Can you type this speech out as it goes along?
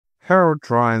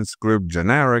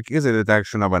HEUR.Trojan.script.generic is a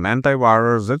detection of an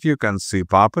antivirus that you can see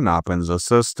popping up in the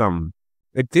system.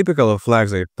 It typically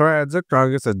flags a threat that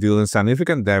targets at dealing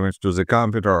significant damage to the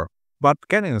computer, but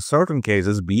can in certain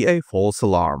cases be a false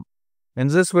alarm. In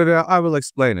this video, I will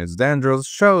explain its dangers,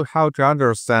 show how to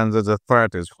understand that the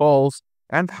threat is false,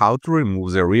 and how to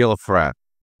remove the real threat.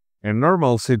 In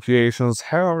normal situations,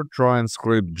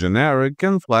 HEUR.Trojan.script.generic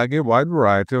can flag a wide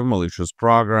variety of malicious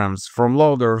programs, from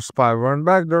loaders, spyware, and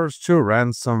backdoors to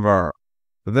ransomware.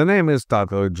 The name is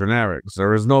totally generic.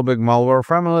 There is no big malware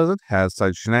family that has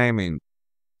such naming.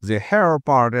 The HEUR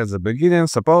part at the beginning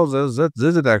supposes that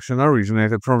this detection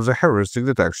originated from the heuristic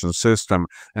detection system,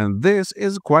 and this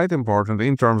is quite important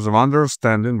in terms of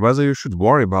understanding whether you should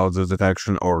worry about this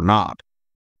detection or not.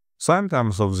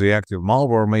 Symptoms of the active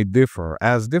malware may differ,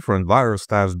 as different virus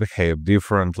types behave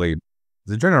differently.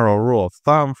 The general rule of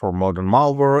thumb for modern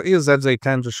malware is that they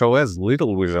tend to show as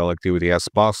little visual activity as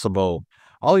possible.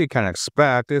 All you can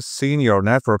expect is seeing your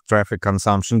network traffic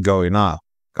consumption going up,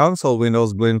 console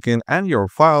windows blinking, and your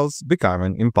files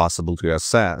becoming impossible to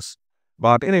access.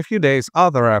 But in a few days,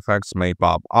 other effects may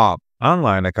pop up.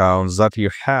 Online accounts that you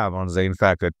have on the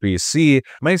infected PC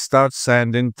may start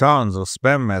sending tons of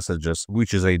spam messages,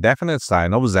 which is a definite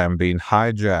sign of them being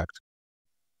hijacked.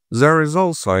 There is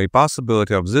also a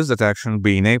possibility of this detection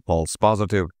being a false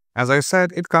positive. As I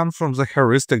said, it comes from the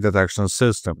heuristic detection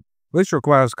system, which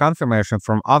requires confirmation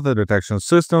from other detection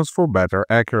systems for better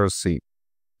accuracy.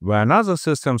 When other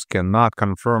systems cannot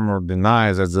confirm or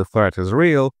deny that the threat is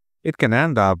real, it can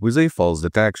end up with a false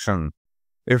detection.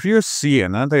 If you see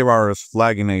an antivirus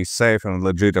flagging a safe and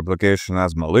legit application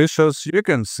as malicious, you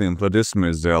can simply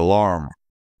dismiss the alarm.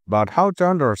 But how to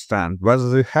understand whether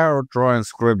the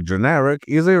HEUR.Trojan.script.generic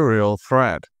is a real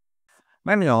threat?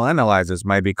 Manual analysis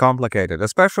may be complicated,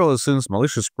 especially since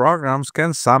malicious programs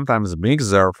can sometimes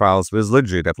mix their files with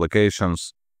legit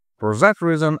applications. For that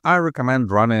reason, I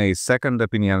recommend running a second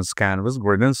opinion scan with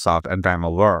Soft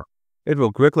anti-malware. It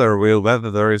will quickly reveal whether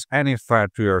there is any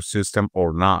threat to your system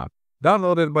or not.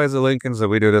 Download it by the link in the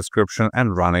video description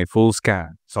and run a full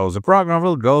scan, so the program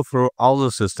will go through all the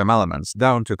system elements,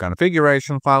 down to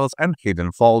configuration files and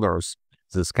hidden folders.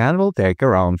 The scan will take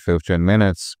around 15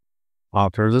 minutes.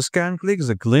 After the scan, click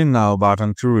the Clean Now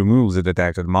button to remove the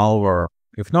detected malware.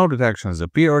 If no detections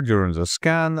appear during the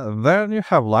scan, then you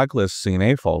have likely seen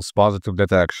a false positive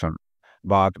detection.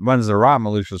 But when there are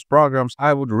malicious programs,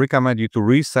 I would recommend you to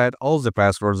reset all the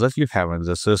passwords that you have in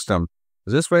the system.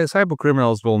 This way,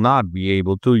 cybercriminals will not be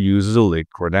able to use the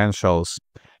leaked credentials.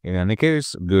 In any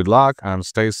case, good luck and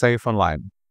stay safe online.